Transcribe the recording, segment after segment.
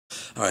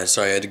Alright,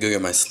 sorry, I had to go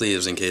get my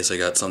sleeves in case I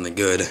got something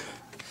good.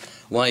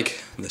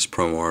 Like this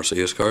promo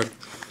Arceus card.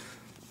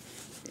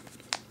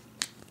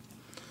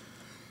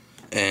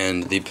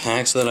 And the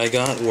packs that I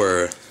got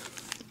were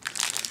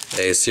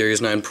a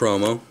Series 9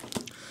 promo,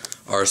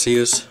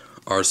 Arceus,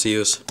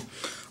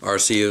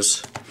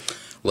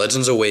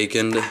 Legends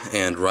Awakened,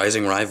 and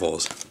Rising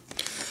Rivals.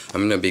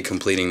 I'm going to be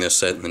completing this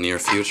set in the near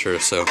future,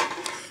 so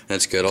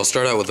that's good. I'll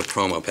start out with the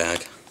promo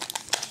pack.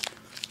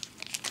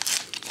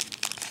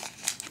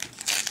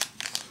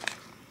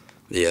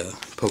 The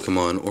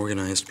Pokemon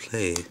Organized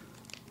Play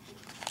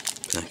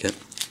packet.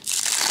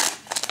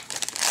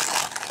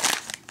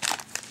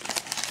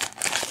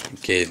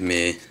 Gave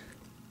me,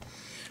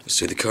 let's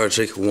do the card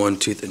trick,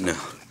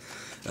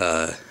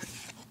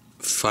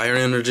 Fire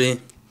Energy,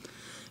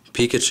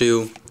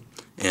 Pikachu,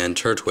 and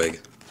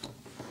Turtwig.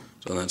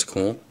 So that's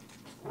cool.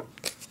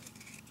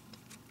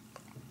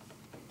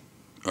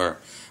 Or,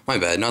 my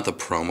bad, not the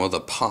promo, the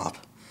pop.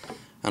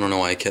 I don't know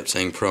why I kept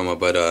saying promo,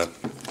 but I'm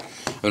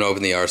gonna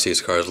open the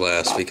Arceus cards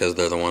last because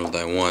they're the ones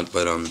that I want.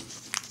 But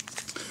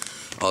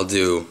I'll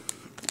do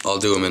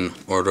them in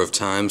order of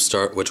time.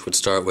 Which would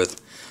start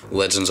with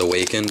Legends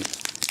Awakened.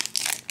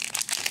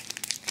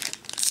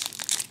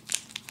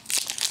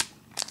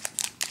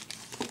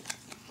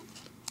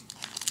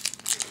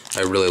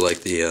 I really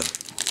like the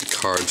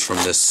cards from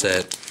this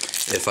set.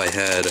 If I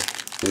had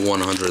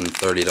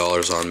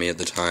 $130 on me at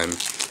the time,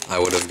 I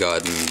would have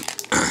gotten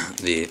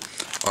the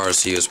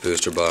Arceus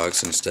booster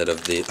box instead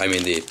of the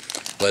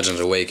Legends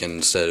Awakened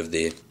instead of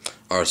the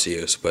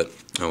Arceus, but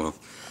oh well.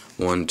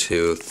 1,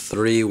 2,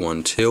 3,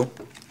 1, 2.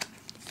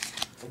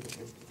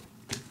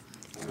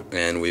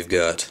 And we've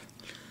got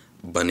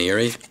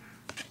Baneri,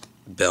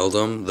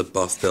 Beldum, the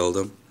buff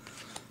Beldum,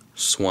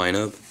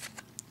 Swinub,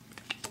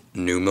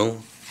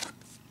 Numel,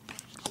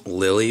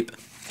 Lileep,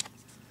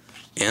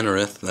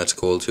 Anorith, that's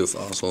cool, 2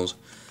 fossils,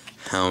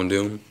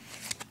 Houndoom,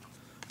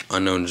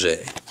 Unknown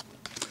J.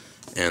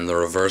 And the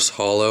reverse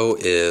holo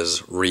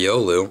is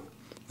Riolu,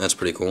 that's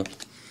pretty cool.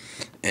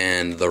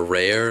 And the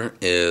rare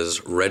is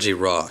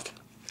Regirock.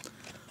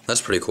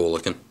 That's pretty cool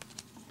looking.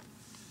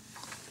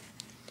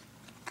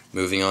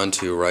 Moving on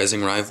to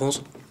Rising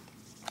Rivals.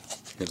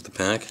 Here's the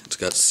pack. It's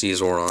got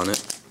Caesar on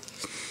it.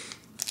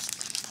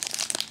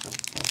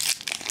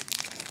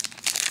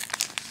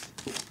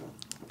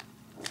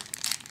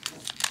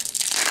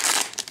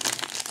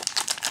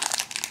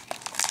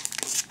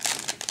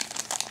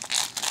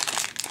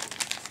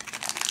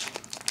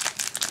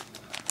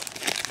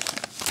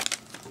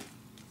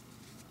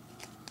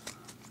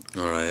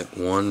 Alright,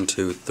 1,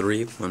 2,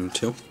 3, 1,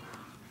 2.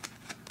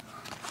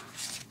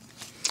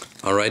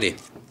 Alrighty.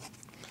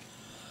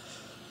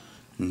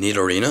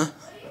 Nidorina,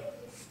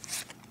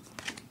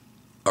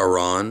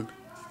 Aron,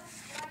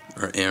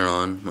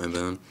 my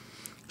bad,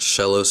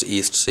 Shellos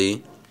East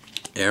Sea,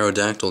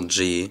 Aerodactyl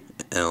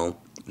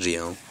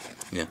GL,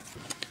 yeah,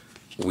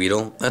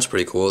 Weedle, that's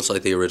pretty cool, it's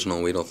like the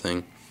original Weedle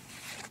thing,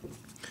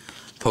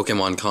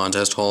 Pokemon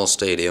Contest Hall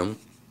Stadium,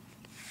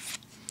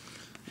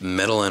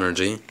 Metal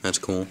Energy, that's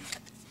cool,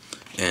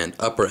 and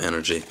Upper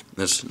Energy,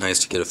 that's nice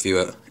to get a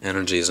few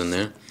energies in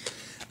there.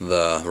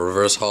 The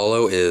reverse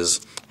holo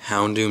is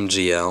Houndoom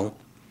GL,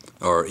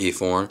 or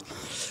E4.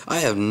 I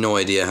have no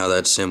idea how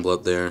that symbol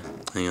up there.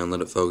 Hang on,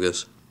 let it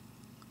focus.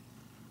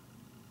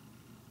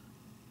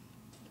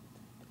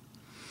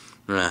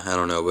 I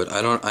don't know, but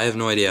I have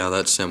no idea how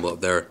that symbol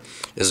up there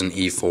is an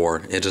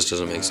E4. It just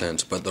doesn't make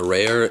sense. But the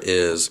rare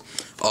is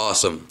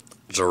awesome,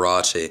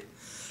 Jirachi.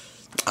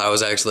 I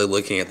was actually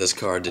looking at this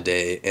card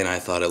today, and I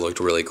thought it looked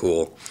really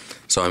cool.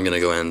 So I'm gonna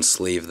go ahead and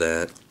sleeve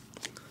that.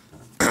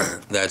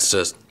 That's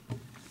just,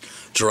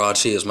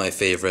 Jirachi is my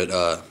favorite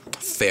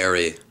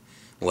fairy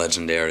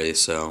legendary,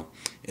 so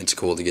it's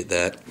cool to get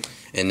that.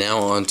 And now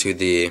on to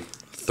the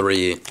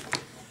 3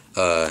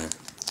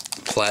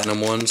 platinum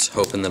ones,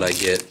 hoping that I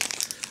get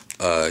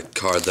a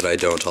card that I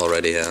don't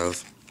already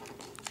have.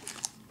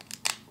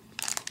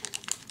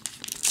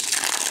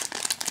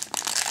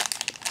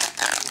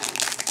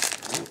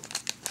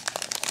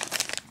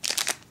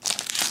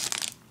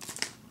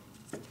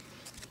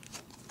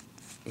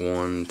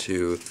 One,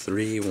 two,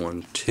 three,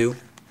 1, 2.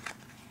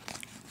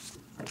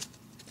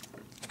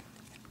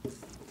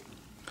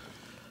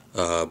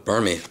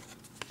 Burmy,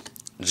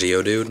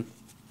 Geodude,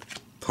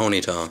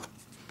 Ponyta,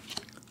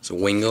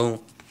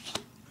 Wingull,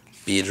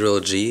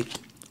 Beedrill G,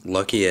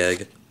 Lucky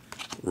Egg,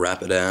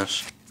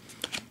 Rapidash,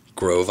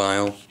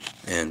 Grovyle,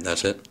 and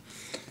that's it.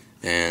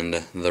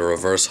 And the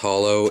reverse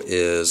holo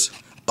is,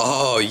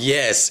 oh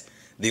yes,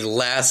 the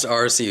last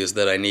Arceus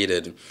that I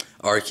needed.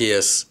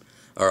 Arceus,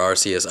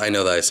 I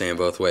know that I say it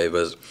both ways,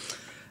 but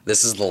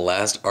this is the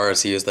last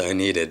Arceus that I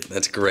needed.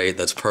 That's great,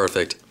 that's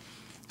perfect.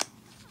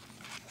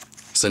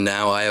 So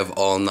now I have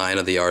all 9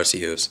 of the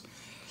Arceus.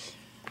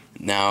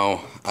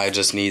 Now I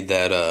just need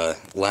that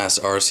last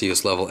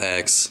Arceus level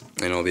X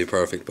and it'll be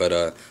perfect.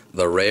 But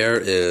the rare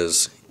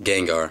is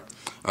Gengar.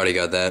 Already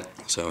got that,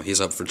 so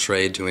he's up for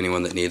trade to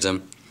anyone that needs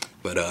him.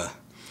 But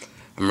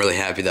I'm really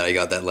happy that I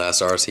got that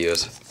last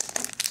Arceus.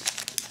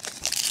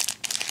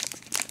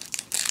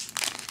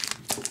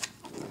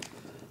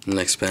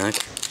 Next pack.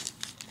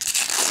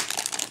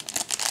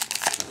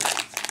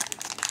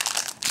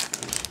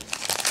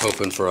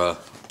 Hoping for a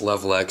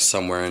level X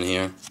somewhere in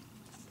here.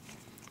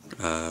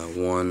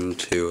 1,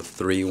 2,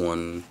 3,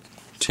 1,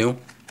 2.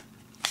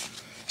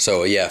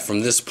 So yeah,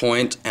 from this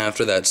point,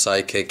 after that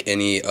Psychic,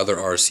 any other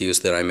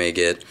Arceus that I may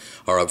get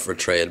are up for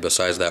trade,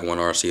 besides that one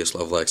Arceus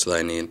level X that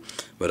I need.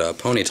 But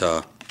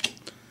Ponyta,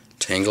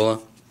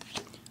 Tangela,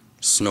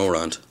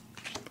 Snorunt,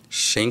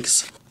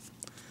 Shinx,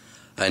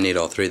 I need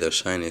all three of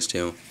those shinies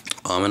too,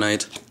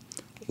 Ammonite,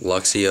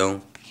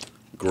 Luxio,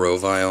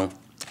 Grovyle,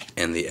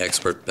 and the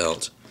Expert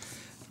Belt.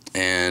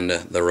 And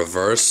the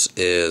reverse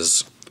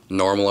is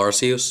normal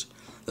Arceus.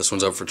 This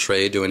one's up for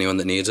trade to anyone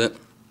that needs it.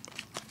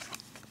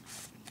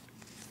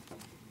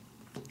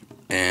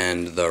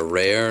 And the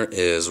rare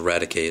is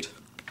Raticate.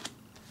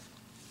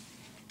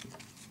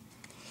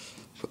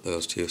 Put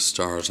those two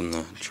stars in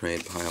the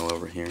trade pile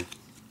over here.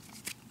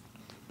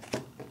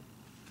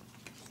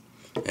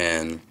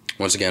 And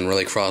once again,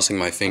 really crossing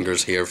my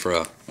fingers here for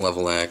a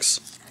level X.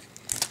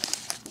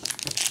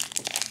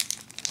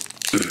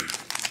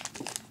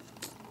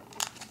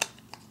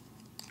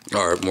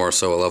 Or more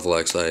so a level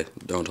X I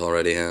don't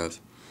already have.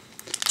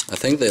 I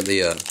think that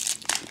the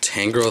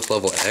Tangrowth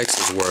level X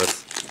is worth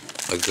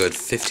a good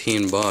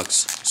 15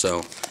 bucks,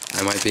 so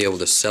I might be able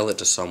to sell it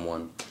to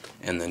someone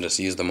and then just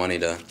use the money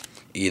to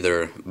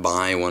either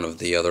buy one of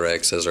the other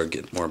X's or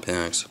get more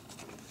packs.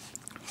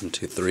 1,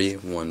 2, 3,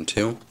 1,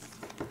 2.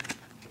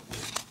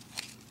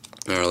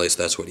 Or at least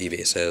that's what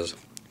eBay says.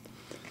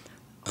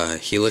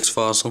 Helix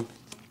Fossil,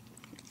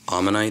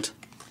 Ammonite,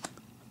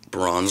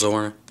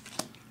 Bronzor,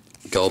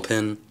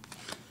 Gulpin.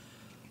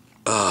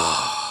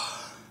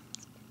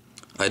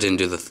 I didn't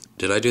do the.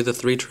 Did I do the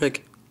 3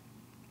 trick?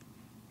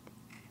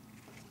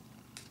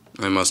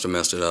 I must have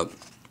messed it up.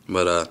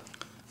 But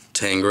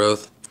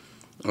Tangrowth,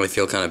 I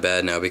feel kind of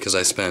bad now because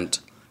I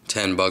spent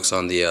 10 bucks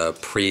on the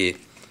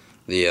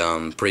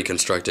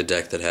pre-constructed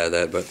deck that had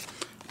that. But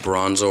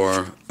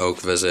Bronzor,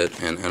 Oak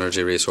Visit, and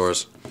Energy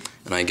Resource,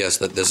 and I guess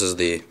that this is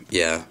the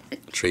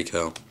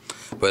Trico.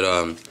 But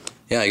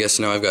yeah, I guess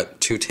now I've got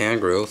 2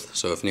 Tangrowth.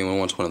 So if anyone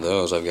wants one of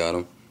those, I've got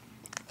them.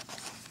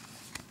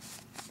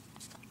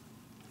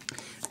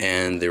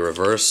 And the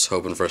reverse,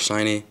 hoping for a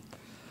shiny,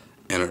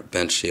 and a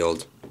bench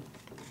shield.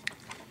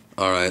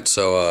 Alright,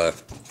 so,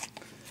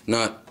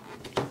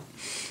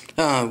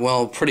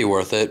 well, pretty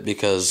worth it,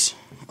 because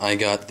I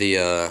got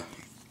the,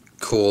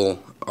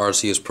 cool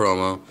Arceus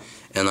promo,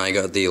 and I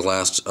got the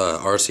last,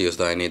 Arceus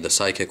that I need, the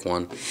Psychic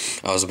one.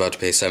 I was about to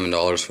pay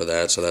 $7 for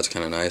that, so that's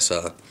kind of nice.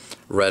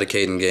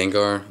 Raticate and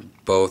Gengar,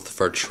 both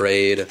for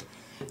trade,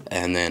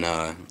 and then,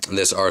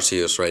 this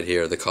Arceus right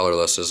here, the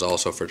colorless, is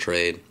also for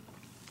trade.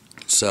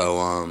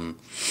 So,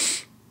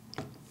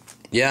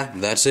 yeah,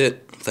 that's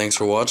it. Thanks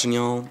for watching,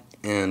 y'all.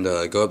 And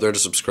go up there to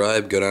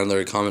subscribe, go down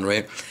there to comment,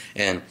 rate.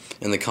 And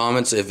in the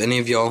comments, if any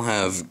of y'all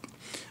have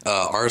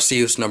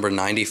Arceus number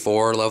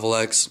 94 level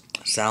X,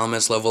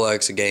 Salamis level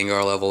X,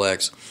 Gengar level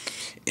X,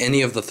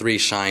 any of the 3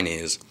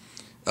 shinies,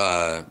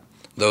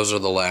 those are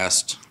the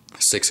last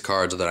 6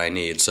 cards that I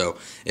need. So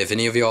if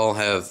any of y'all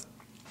have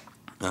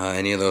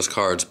any of those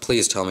cards,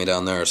 please tell me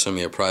down there or send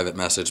me a private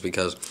message,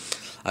 because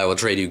I will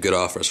trade you good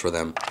offers for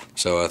them.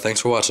 So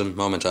thanks for watching.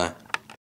 Momentai.